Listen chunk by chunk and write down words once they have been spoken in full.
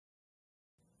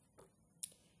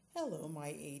Hello, my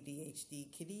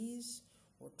ADHD kiddies.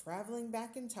 We're traveling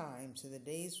back in time to the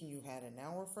days when you had an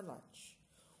hour for lunch.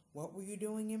 What were you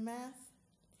doing in math?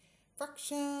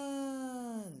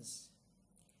 Fractions!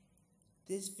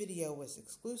 This video was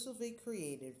exclusively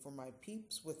created for my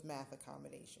peeps with math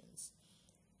accommodations.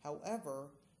 However,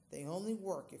 they only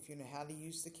work if you know how to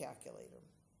use the calculator.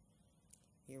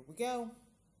 Here we go.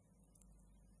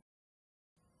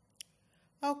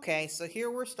 Okay, so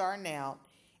here we're starting out.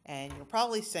 And you're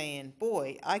probably saying,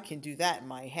 boy, I can do that in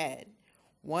my head.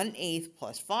 1/8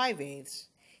 plus 5/8.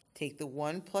 Take the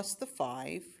 1 plus the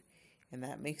 5, and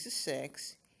that makes a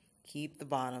 6. Keep the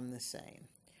bottom the same.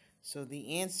 So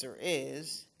the answer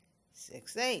is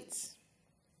 6/8.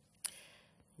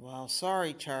 Well,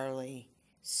 sorry, Charlie.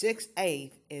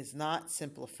 6/8 is not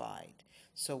simplified.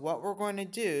 So what we're going to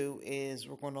do is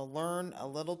we're going to learn a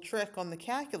little trick on the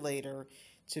calculator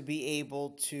to be able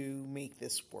to make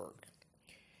this work.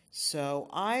 So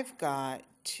I've got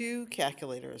two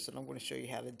calculators that I'm going to show you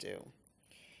how to do.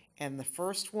 And the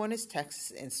first one is Texas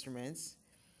Instruments.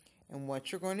 And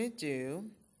what you're going to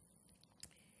do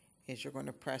is you're going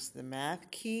to press the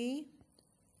math key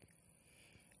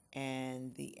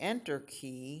and the enter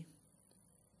key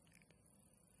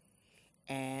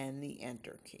and the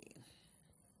enter key.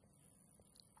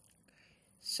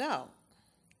 So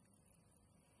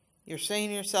you're saying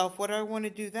to yourself, what do I want to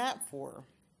do that for?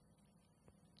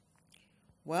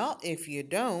 Well, if you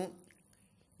don't,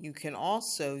 you can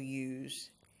also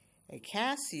use a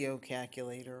Casio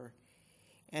calculator,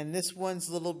 and this one's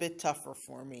a little bit tougher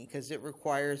for me because it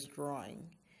requires drawing.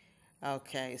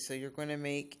 Okay, so you're going to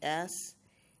make S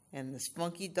and this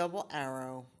funky double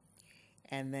arrow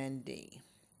and then D.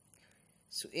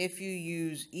 So if you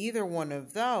use either one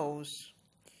of those,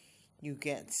 you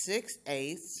get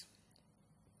 6/8.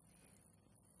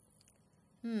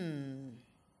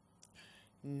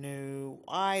 No,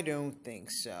 I don't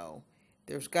think so.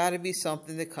 There's got to be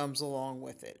something that comes along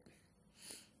with it.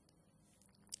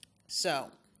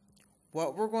 So,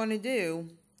 what we're going to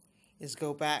do is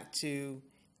go back to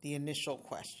the initial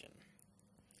question.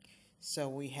 So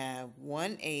we have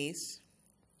 1/8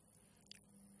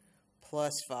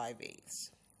 plus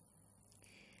 5/8.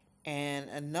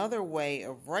 And another way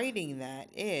of writing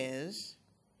that is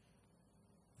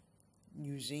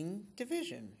using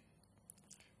division.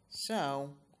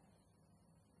 So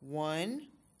 1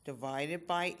 divided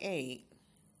by 8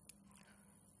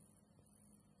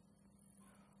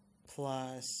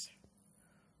 plus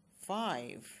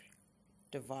 5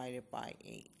 divided by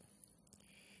 8.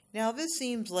 Now this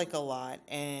seems like a lot,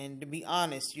 and to be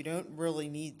honest, you don't really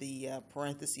need the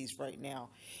parentheses right now.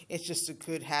 It's just a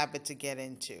good habit to get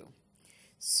into.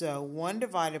 So 1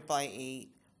 divided by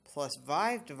 8 plus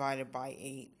 5 divided by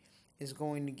 8 is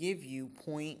going to give you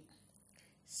 0.75.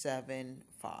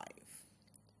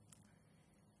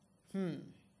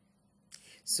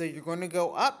 So you're going to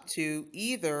go up to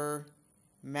either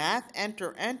math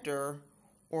enter enter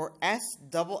or S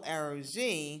double arrow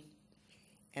Z,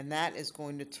 and that is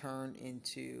going to turn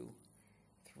into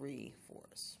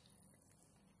 3/4.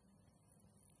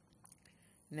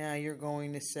 Now you're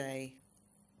going to say,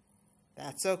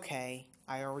 that's okay,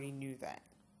 I already knew that.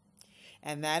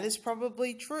 And that is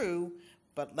probably true,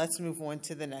 but let's move on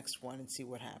to the next one and see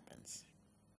what happens.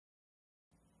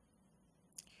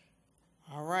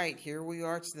 All right, here we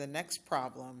are to the next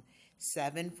problem.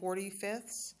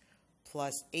 7/45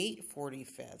 plus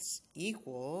 8/45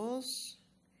 equals,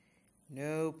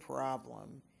 no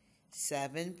problem,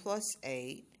 7 plus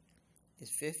 8 is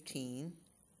 15.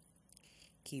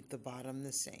 Keep the bottom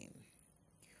the same.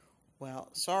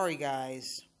 Well, sorry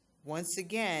guys, once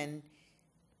again,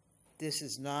 this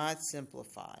is not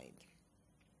simplified.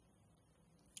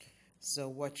 So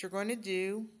what you're going to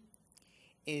do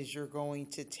is you're going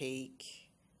to take,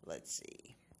 let's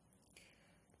see,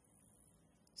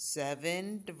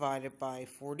 7 divided by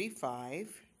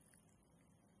 45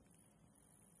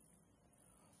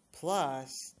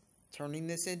 plus, turning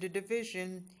this into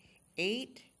division,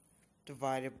 8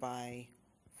 divided by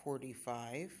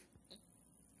 45.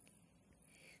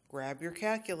 Grab your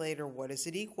calculator. What does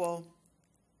it equal?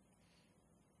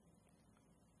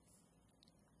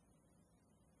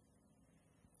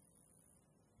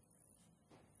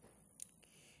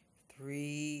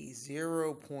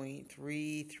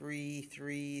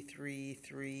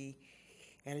 0.33333,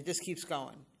 and it just keeps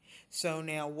going. So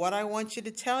now what I want you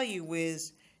to tell you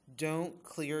is, don't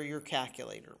clear your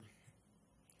calculator.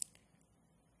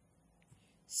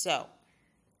 So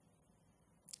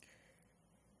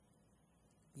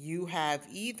you have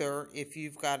either, if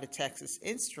you've got a Texas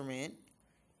Instrument,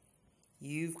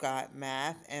 you've got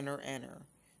math enter enter.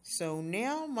 So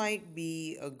now might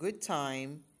be a good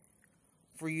time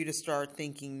for you to start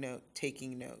taking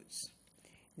notes.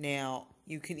 Now,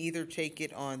 you can either take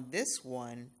it on this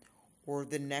one or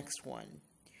the next one,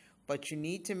 but you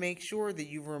need to make sure that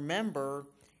you remember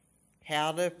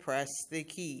how to press the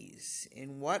keys,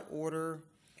 in what order,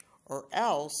 or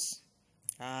else,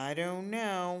 I don't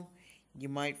know, you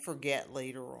might forget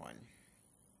later on.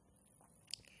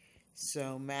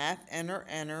 So math, enter,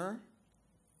 enter,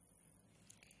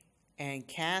 and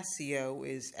Casio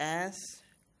is S,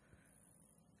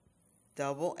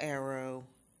 double arrow,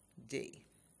 D.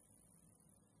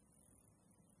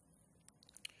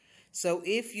 So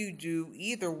if you do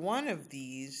either one of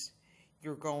these,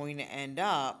 you're going to end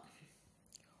up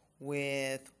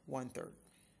with 1/3.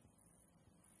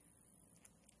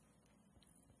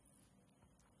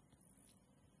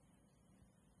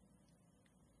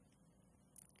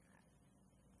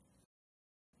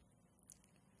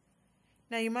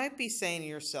 Now you might be saying to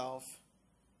yourself,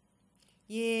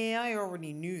 yeah, I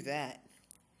already knew that.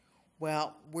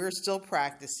 Well, we're still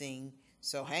practicing,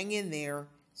 so hang in there.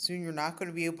 Soon you're not going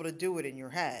to be able to do it in your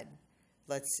head.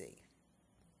 Let's see.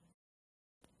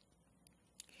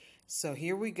 So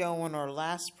here we go on our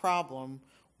last problem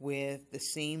with the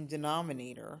same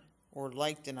denominator or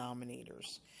like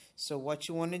denominators. So what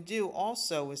you want to do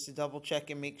also is to double check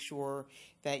and make sure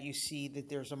that you see that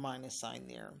there's a minus sign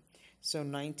there. So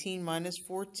 19 minus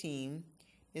 14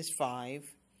 is 5,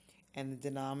 and the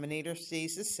denominator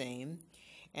stays the same.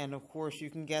 And of course you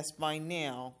can guess by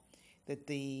now that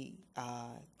the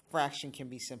fraction can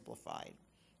be simplified.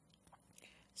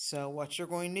 So what you're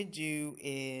going to do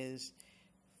is,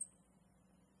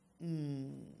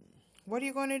 what are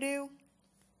you going to do?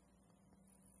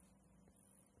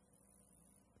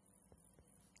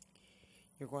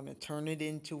 You're going to turn it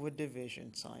into a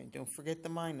division sign. Don't forget the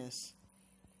minus.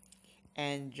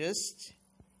 And just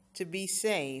to be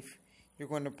safe, you're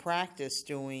going to practice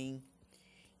doing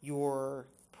your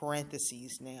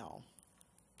parentheses now.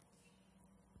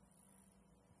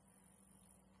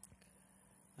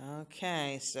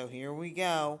 Okay, so here we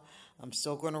go. I'm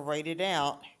still going to write it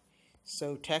out.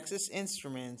 So Texas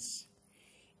Instruments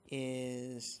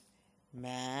is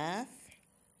math,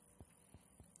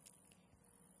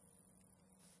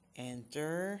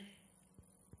 enter,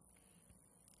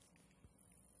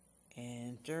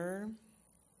 enter.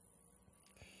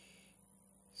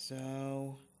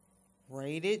 So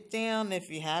write it down if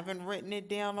you haven't written it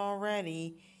down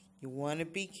already. You want to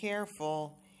be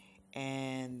careful.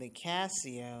 And the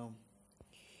Casio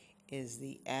is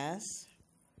the S,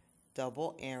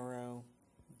 double arrow,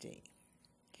 D.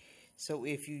 So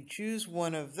if you choose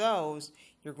one of those,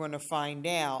 you're going to find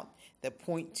out that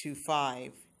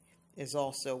 0.25 is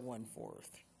also 1/4.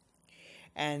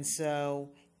 And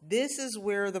so this is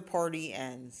where the party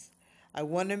ends. I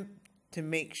wanted to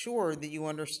make sure that you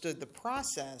understood the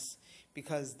process,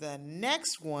 because the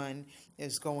next one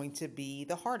is going to be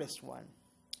the hardest one.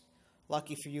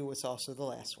 Lucky for you, it's also the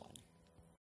last one.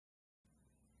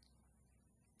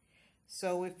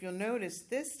 So if you'll notice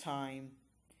this time,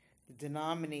 the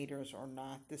denominators are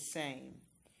not the same.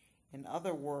 In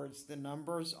other words, the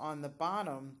numbers on the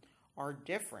bottom are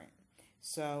different.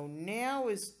 So now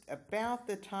is about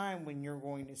the time when you're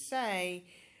going to say,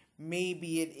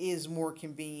 maybe it is more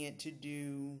convenient to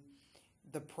do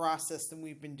the process that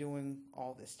we've been doing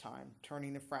all this time,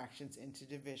 turning the fractions into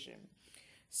division.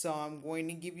 So I'm going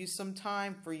to give you some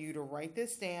time for you to write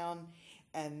this down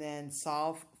and then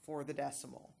solve for the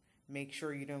decimal. Make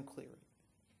sure you don't clear it.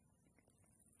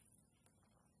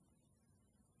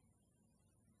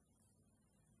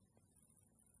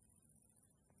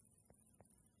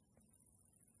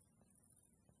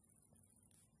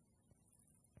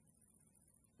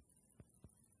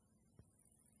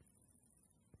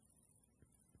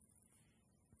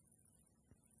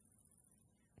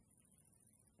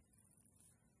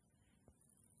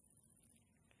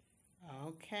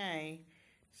 Okay,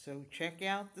 so check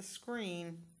out the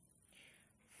screen.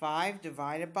 5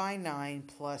 divided by 9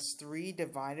 plus 3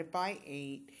 divided by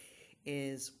 8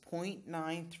 is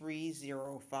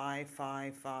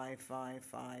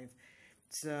 0.9305555.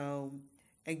 So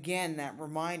again, that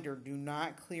reminder, do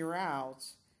not clear out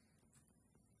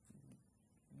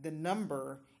the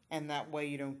number, and that way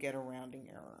you don't get a rounding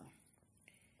error.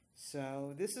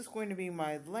 So this is going to be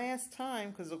my last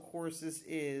time, because of course this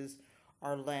is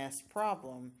our last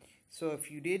problem. So if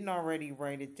you didn't already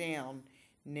write it down,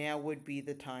 now would be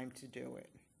the time to do it.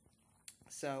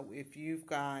 So if you've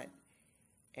got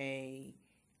a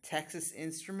Texas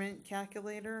Instrument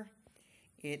calculator,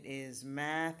 it is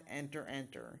math, enter,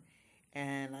 enter.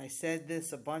 And I said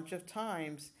this a bunch of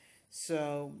times,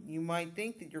 so you might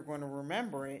think that you're going to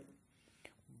remember it,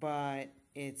 but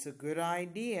it's a good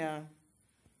idea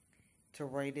to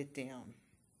write it down.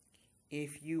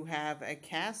 If you have a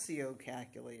Casio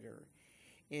calculator,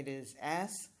 it is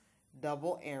S_D.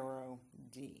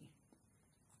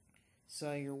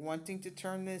 So you're wanting to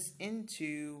turn this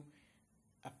into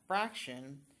a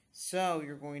fraction, so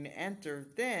you're going to enter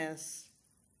this,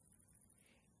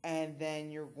 and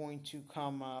then you're going to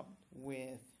come up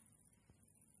with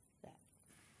that.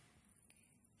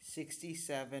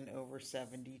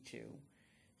 67/72.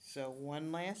 So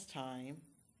one last time,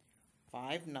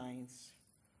 5/9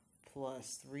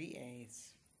 plus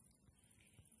 3/8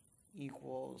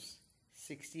 equals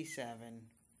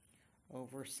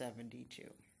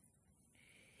 67/72.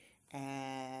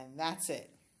 And that's it.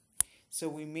 So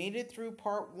we made it through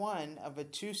part 1 of a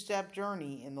 2-step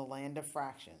journey in the land of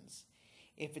fractions.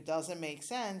 If it doesn't make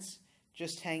sense,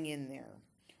 just hang in there.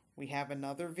 We have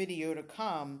another video to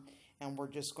come, and we're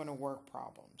just going to work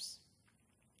problems.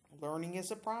 Learning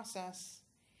is a process.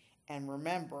 And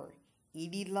remember,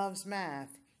 Edie loves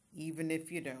math, even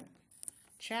if you don't.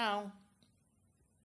 Ciao.